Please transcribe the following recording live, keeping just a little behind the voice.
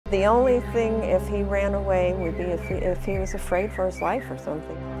The only thing if he ran away would be if he was afraid for his life or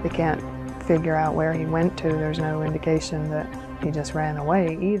something. They can't figure out where he went to. There's no indication that he just ran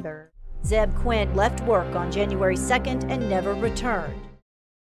away either. Zebb Quinn left work on January 2nd and never returned.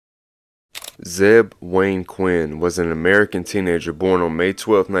 Zebb Wayne Quinn was an American teenager born on May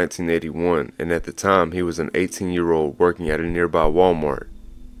 12, 1981, and at the time he was an 18-year-old working at a nearby Walmart.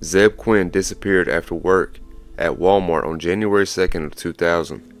 Zebb Quinn disappeared after work at Walmart on January 2nd of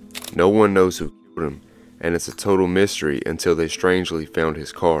 2000. No one knows who killed him, and it's a total mystery until they strangely found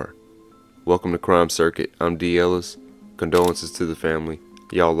his car. Welcome to Crime Circuit. I'm D. Ellis. Condolences to the family.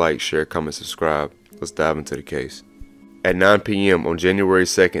 Y'all like, share, comment, subscribe. Let's dive into the case. At 9 p.m. on January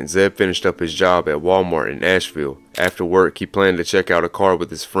 2nd, Zebb finished up his job at Walmart in Asheville. After work, he planned to check out a car with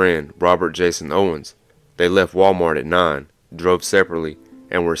his friend, Robert Jason Owens. They left Walmart at 9, drove separately,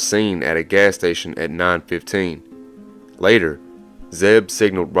 and were seen at a gas station at 9:15. Later, Zebb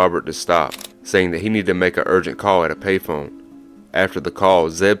signaled Robert to stop, saying that he needed to make an urgent call at a payphone. After the call,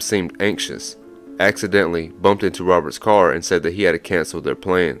 Zebb seemed anxious, accidentally bumped into Robert's car and said that he had to cancel their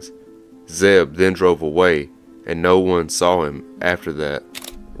plans. Zebb then drove away, and no one saw him after that.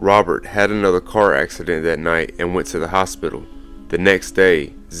 Robert had another car accident that night and went to the hospital. The next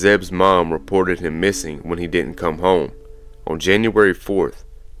day, Zebb's mom reported him missing when he didn't come home. On January 4th,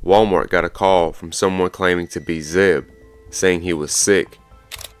 Walmart got a call from someone claiming to be Zebb, saying he was sick.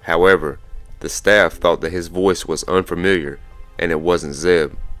 However, the staff thought that his voice was unfamiliar and it wasn't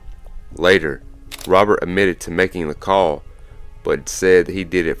Zebb. Later, Robert admitted to making the call, but said he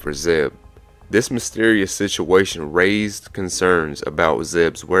did it for Zebb. This mysterious situation raised concerns about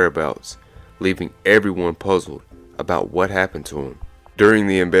Zebb's whereabouts, leaving everyone puzzled about what happened to him. During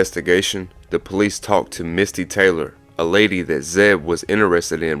the investigation, the police talked to Misty Taylor, a lady that Zebb was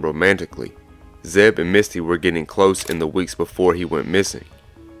interested in romantically. Zebb and Misty were getting close in the weeks before he went missing.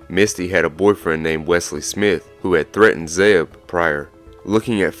 Misty had a boyfriend named Wesley Smith who had threatened Zebb prior.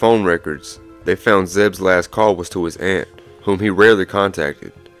 Looking at phone records, they found Zebb's last call was to his aunt, whom he rarely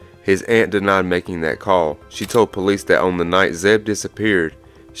contacted. His aunt denied making that call. She told police that on the night Zebb disappeared,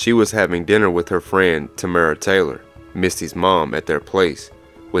 she was having dinner with her friend Tamara Taylor, Misty's mom, at their place,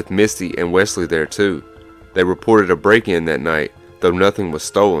 with Misty and Wesley there too. They reported a break-in that night. Though nothing was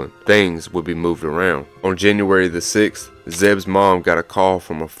stolen, things would be moved around. On January the 6th, Zebb's mom got a call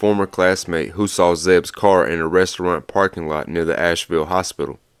from a former classmate who saw Zebb's car in a restaurant parking lot near the Asheville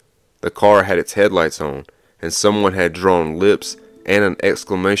hospital. The car had its headlights on, and someone had drawn lips and an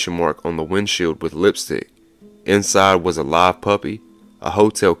exclamation mark on the windshield with lipstick. Inside was a live puppy, a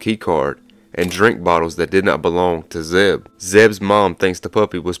hotel key card, and drink bottles that did not belong to Zebb. Zebb's mom thinks the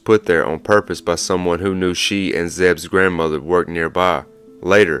puppy was put there on purpose by someone who knew she and Zebb's grandmother worked nearby.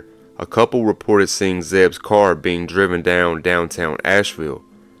 Later, a couple reported seeing Zebb's car being driven down downtown Asheville.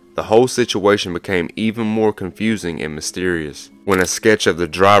 The whole situation became even more confusing and mysterious when a sketch of the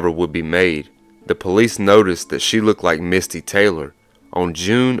driver would be made. The police noticed that she looked like Misty Taylor. On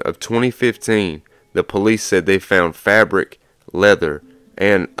June of 2015, the police said they found fabric, leather,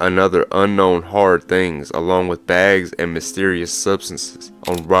 and another unknown hard things along with bags and mysterious substances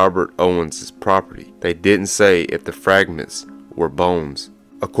on Robert Owens' property. They didn't say if the fragments were bones.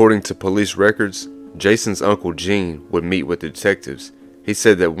 According to police records, Jason's uncle Gene would meet with the detectives. He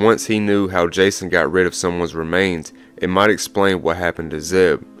said that once he knew how Jason got rid of someone's remains, it might explain what happened to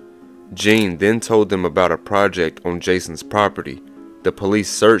Zebb. Gene then told them about a project on Jason's property. The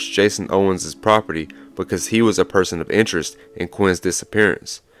police searched Jason Owens' property because he was a person of interest in Quinn's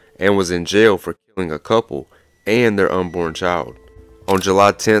disappearance and was in jail for killing a couple and their unborn child. On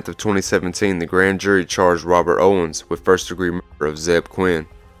July 10th of 2017, the grand jury charged Robert Owens with first-degree murder of Zebb Quinn.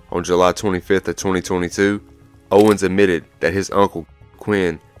 On July 25th of 2022, Owens admitted that his uncle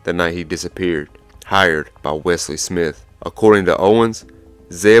Quinn, the night he disappeared, hired by Wesley Smith. According to Owens,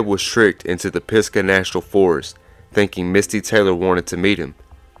 Zebb was tricked into the Pisgah National Forest, thinking Misty Taylor wanted to meet him.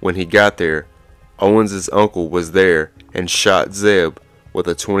 When he got there, Owens' uncle was there and shot Zebb with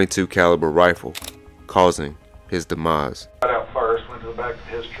a .22 caliber rifle, causing his demise. Got out first, went to the back of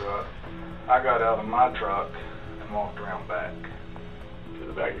his truck. I got out of my truck and walked around back. To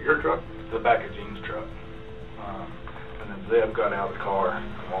the back of your truck? To the back of Gene's truck. And then Zebb got out of the car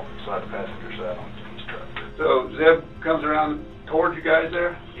and walked beside the passenger side on Gene's truck. So Zebb comes around towards you guys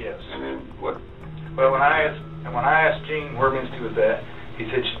there? Yes. And then what? Well, when I asked Gene where Misty was at, he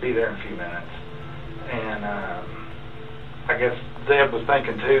said she'd be there in a few minutes. And I guess Zebb was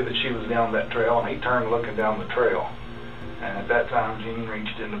thinking too that she was down that trail, and he turned looking down the trail. And at that time, Gene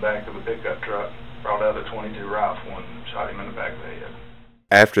reached in the back of the pickup truck, brought out a .22 rifle, and shot him in the back of the head.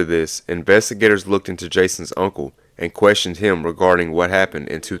 After this, investigators looked into Jason's uncle and questioned him regarding what happened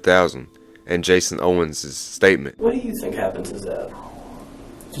in 2000 and Jason Owens' statement. What do you think happened to Zebb?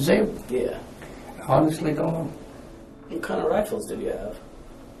 Zebb? Yeah. Honestly, don't know. What kind of rifles did you have?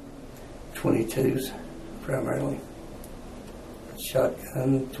 22s, primarily.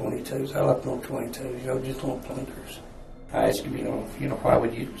 Shotgun, 22s. I left no 22s, just little plunkers. I asked him, why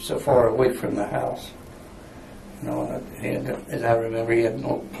would you so far away from the house? As I remember, he had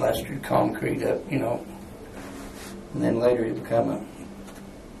no plastered concrete up, and then later he became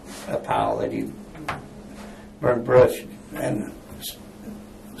a pile that he burned brush and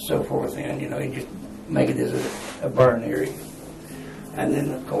so forth in, he just make it as a burn area. And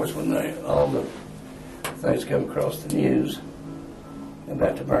then, of course, when all the things come across the news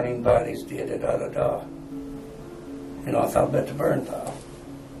about the burning bodies, I thought about the burn pile.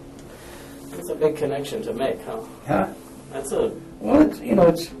 That's a big connection to make, huh? Huh? That's a... Well,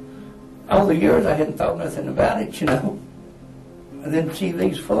 it's all the years I hadn't thought nothing about it, And then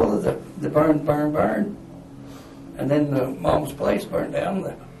TV's full of the burn. And then the mom's place burned down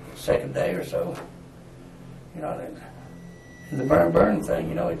the second day or so. And the burn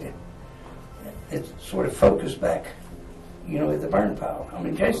thing, it sort of focused back, at the burn pile.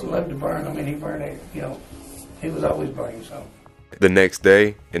 Jason loved to burn. He burned it, he was always burning something. The next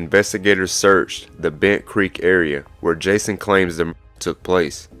day, investigators searched the Bent Creek area where Jason claims the murder took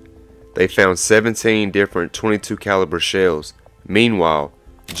place. They found 17 different .22 caliber shells. Meanwhile,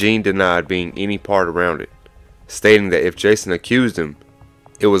 Gene denied being any part around it, stating that if Jason accused him,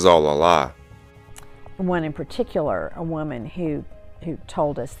 it was all a lie. One in particular, a woman who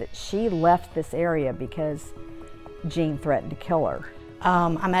told us that she left this area because Gene threatened to kill her.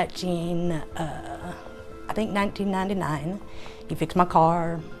 I met Gene, I think 1999. He fixed my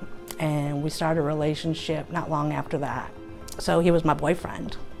car and we started a relationship not long after that. So he was my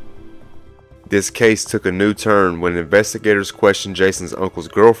boyfriend. This case took a new turn when investigators questioned Jason's uncle's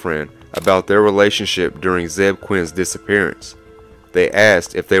girlfriend about their relationship during Zebb Quinn's disappearance. They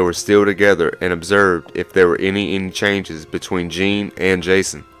asked if they were still together and observed if there were any changes between Gene and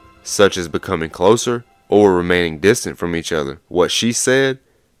Jason, such as becoming closer or remaining distant from each other. What she said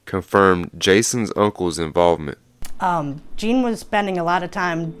confirmed Jason's uncle's involvement. Gene was spending a lot of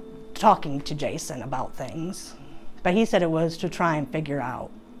time talking to Jason about things, but he said it was to try and figure out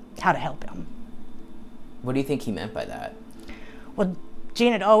how to help him. What do you think he meant by that? Well,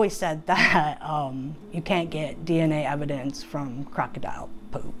 Gene had always said that you can't get DNA evidence from crocodile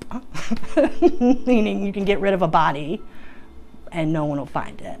poop, meaning you can get rid of a body and no one will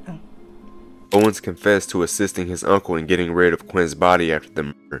find it. Owens confessed to assisting his uncle in getting rid of Quinn's body after the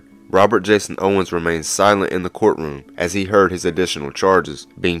murder. Robert Jason Owens remained silent in the courtroom as he heard his additional charges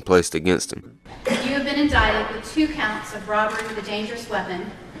being placed against him. You have been indicted with 2 counts of robbery with a dangerous weapon.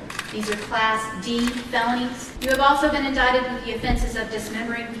 These are Class D felonies. You have also been indicted with the offenses of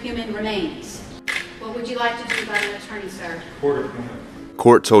dismembering human remains. What would you like to do by an attorney, sir?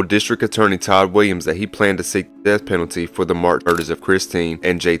 Court told District Attorney Todd Williams that he planned to seek the death penalty for the murders of Christine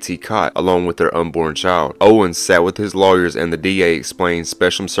and J.T. Cott, along with their unborn child. Owens sat with his lawyers and the DA explained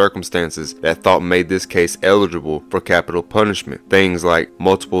special circumstances that thought made this case eligible for capital punishment, things like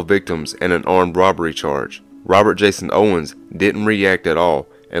multiple victims and an armed robbery charge. Robert Jason Owens didn't react at all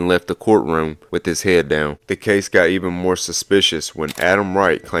and left the courtroom with his head down. The case got even more suspicious when Adam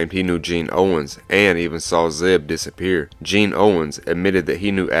Wright claimed he knew Gene Owens and even saw Zebb disappear. Gene Owens admitted that he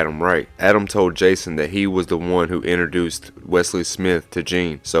knew Adam Wright. Adam told Jason that he was the one who introduced Wesley Smith to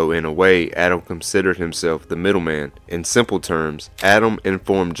Gene, so in a way, Adam considered himself the middleman. In simple terms, Adam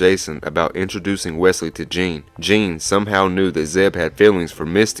informed Jason about introducing Wesley to Gene. Gene somehow knew that Zebb had feelings for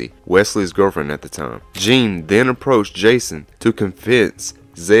Misty, Wesley's girlfriend at the time. Gene then approached Jason to convince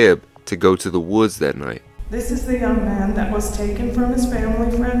Zebb to go to the woods that night. This is the young man that was taken from his family,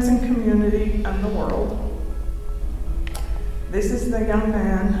 friends, and community and the world. This is the young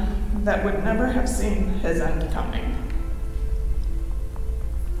man that would never have seen his end coming.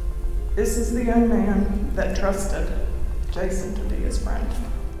 This is the young man that trusted Jason to be his friend.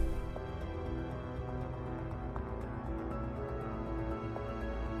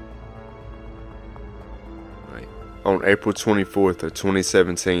 On April 24th of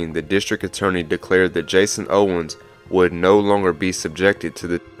 2017, the district attorney declared that Jason Owens would no longer be subjected to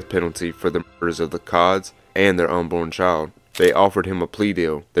the death penalty for the murders of the Codds and their unborn child. They offered him a plea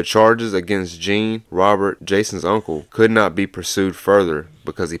deal. The charges against Gene, Robert, Jason's uncle, could not be pursued further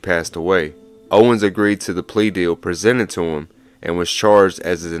because he passed away. Owens agreed to the plea deal presented to him and was charged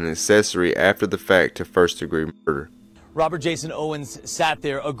as an accessory after the fact to first-degree murder. Robert Jason Owens sat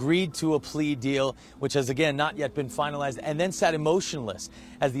there, agreed to a plea deal, which has again not yet been finalized, and then sat emotionless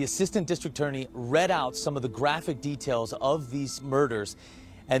as the assistant district attorney read out some of the graphic details of these murders.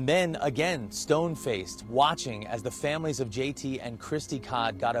 And then again, stone-faced, watching as the families of JT and Christy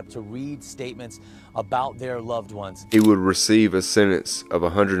Codd got up to read statements about their loved ones. He would receive a sentence of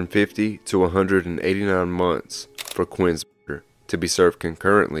 150 to 189 months for Quinn's murder, to be served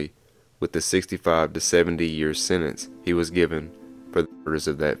concurrently with the 65 to 70 year sentence he was given for the murders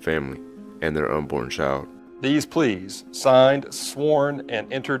of that family and their unborn child. These pleas, signed, sworn,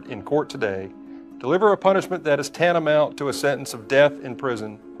 and entered in court today, deliver a punishment that is tantamount to a sentence of death in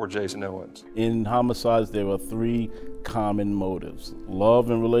prison for Jason Owens. In homicides, there are three common motives: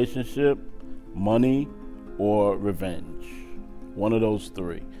 love and relationship, money, or revenge. One of those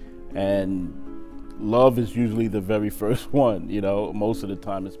three. And love is usually the very first one, you know, most of the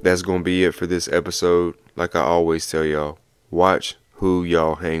time. That's going to be it for this episode. Like I always tell y'all, watch who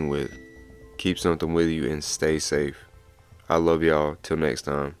y'all hang with. Keep something with you and stay safe. I love y'all. Till next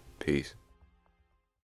time. Peace.